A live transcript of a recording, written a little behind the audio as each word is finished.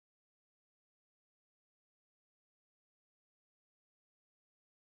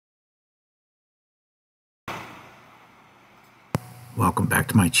Welcome back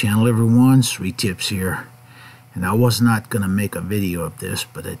to my channel, everyone. Sweet Tips here. And I was not going to make a video of this,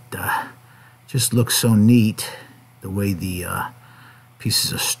 but it just looks so neat the way the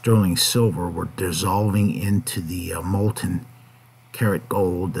pieces of sterling silver were dissolving into the molten karat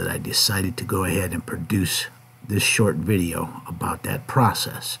gold that I decided to go ahead and produce this short video about that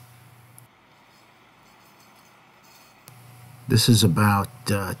process. This is about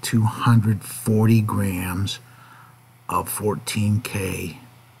 240 grams of 14K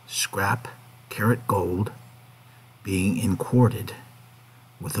scrap karat gold being inquarted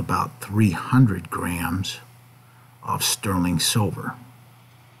with about 300 grams of sterling silver.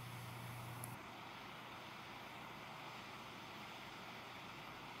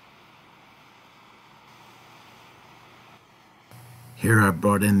 Here I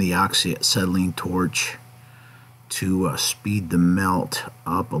brought in the oxyacetylene torch to speed the melt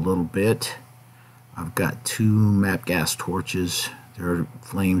up a little bit. I've got two MAP gas torches. Their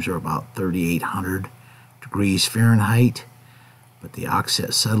flames are about 3,800 degrees Fahrenheit, but the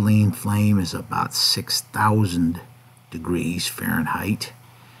oxyacetylene flame is about 6,000 degrees Fahrenheit.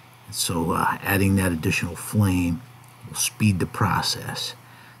 And so adding that additional flame will speed the process.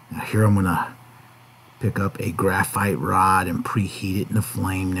 Now here I'm going to pick up a graphite rod and preheat it in the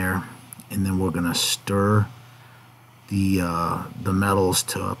flame there, and then we're going to stir the metals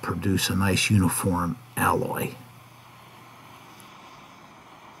to produce a nice uniform alloy.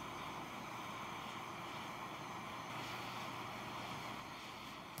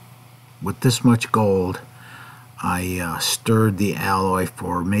 With this much gold, I stirred the alloy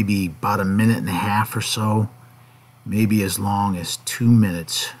for maybe about a minute and a half or so, maybe as long as 2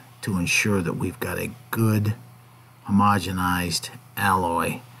 minutes, to ensure that we've got a good homogenized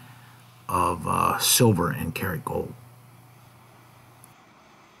alloy of silver and karat gold.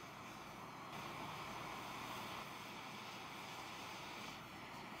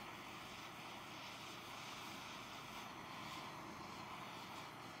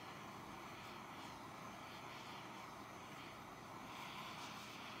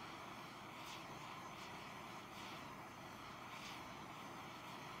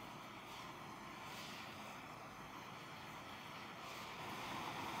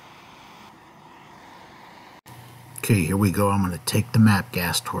 Okay, here we go. I'm going to take the MAP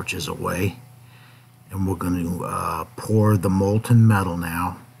gas torches away, and we're going to pour the molten metal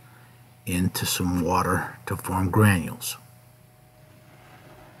now into some water to form granules.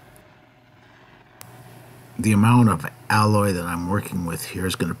 The amount of alloy that I'm working with here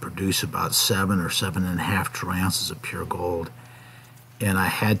is going to produce about 7 or 7.5 true ounces of pure gold, and I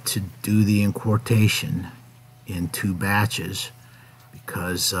had to do the inquartation in 2 batches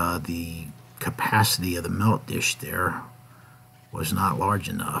because the capacity of the melt dish there was not large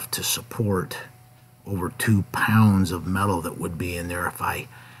enough to support over 2 pounds of metal that would be in there if I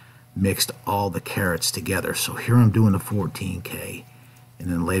mixed all the carats together. So here I'm doing the 14K,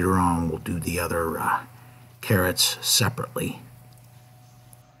 and then later on we'll do the other carats separately.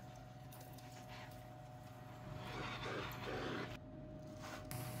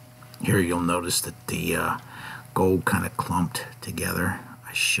 Here you'll notice that the gold kind of clumped together.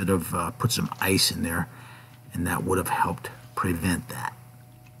 I should have put some ice in there, and that would have helped prevent that.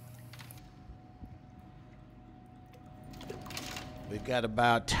 We've got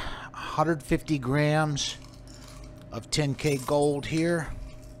about 150 grams of 10K gold here,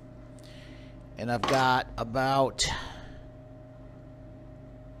 and I've got about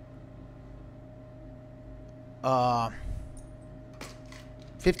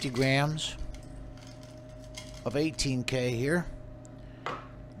 50 grams of 18K here.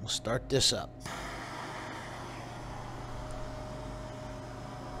 We'll start this up.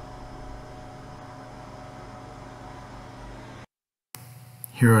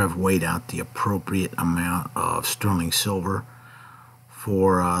 Here I've weighed out the appropriate amount of sterling silver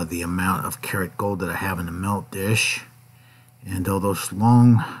for the amount of karat gold that I have in the melt dish. And though those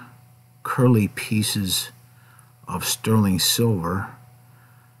long curly pieces of sterling silver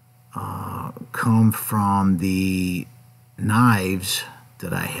come from the knives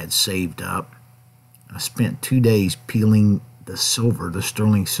that I had saved up, I spent 2 days peeling the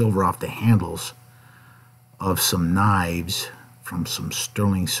sterling silver off the handles of some knives from some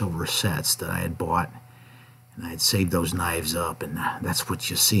sterling silver sets that I had bought, and I had saved those knives up, and that's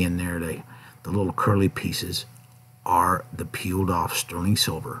what you see in there. The little curly pieces are the peeled off sterling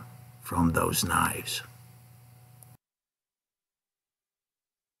silver from those knives.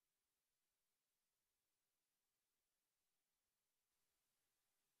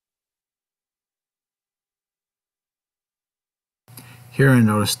 Here I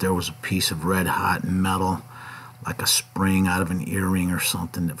noticed there was a piece of red hot metal like a spring out of an earring or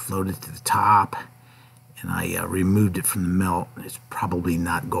something that floated to the top, and I removed it from the melt. It's probably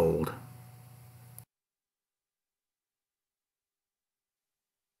not gold.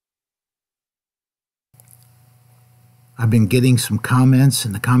 I've been getting some comments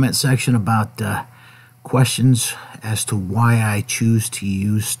in the comment section about questions as to why I choose to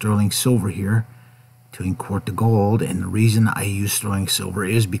use sterling silver here to inquart the gold. And the reason I use sterling silver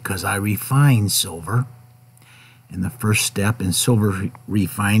is because I refine silver. And the first step in silver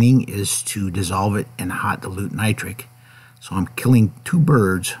refining is to dissolve it in hot dilute nitric. So I'm killing two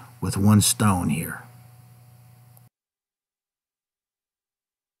birds with one stone here.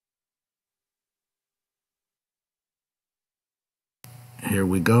 Here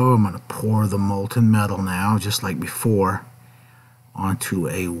we go. I'm going to pour the molten metal now, just like before, onto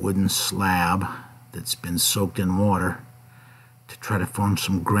a wooden slab that's been soaked in water to try to form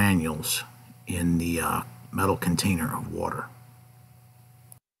some granules in the metal container of water.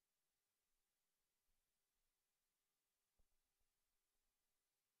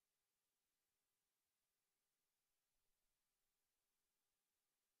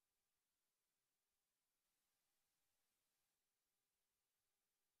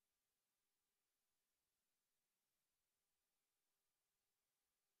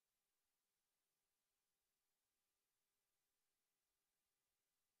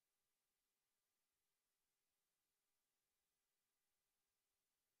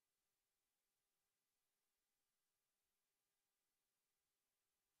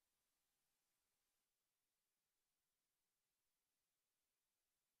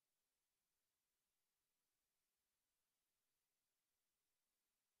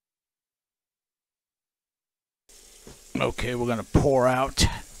 Okay, we're going to pour out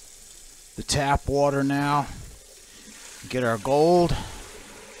the tap water now. Get our gold.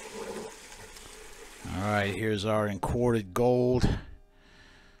 Alright, here's our inquarted gold.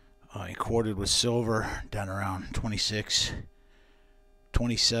 Inquarted with silver, down around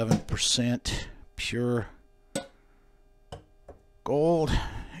 27% pure gold.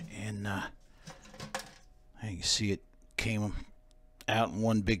 And you can see it came out in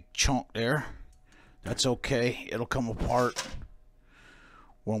one big chunk there. That's okay. It'll come apart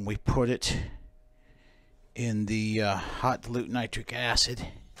when we put it in the hot dilute nitric acid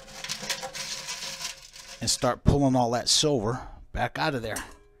and start pulling all that silver back out of there.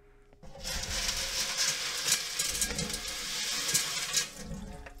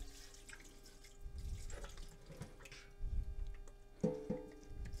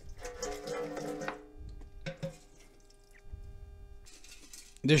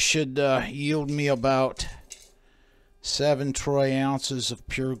 This should yield me about 7 troy ounces of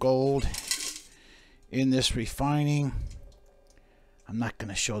pure gold in this refining. I'm not going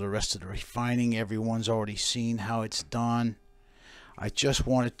to show the rest of the refining. Everyone's already seen how it's done. I just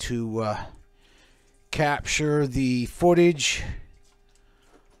wanted to capture the footage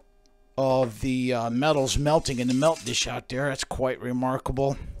of the metals melting in the melt dish out there. That's quite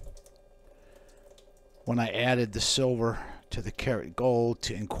remarkable. When I added the silver to the carat gold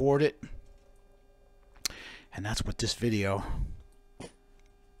to inquart it. And that's what this video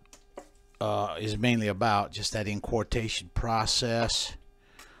is mainly about, just that inquartation process.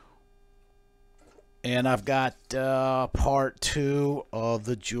 And I've got part 2 of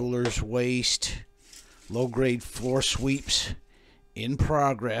the jeweler's waste low-grade floor sweeps in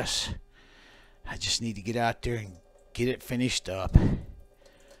progress. I just need to get out there and get it finished up.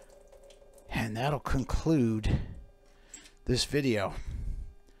 And that'll conclude this video.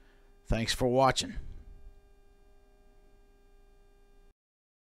 Thanks for watching.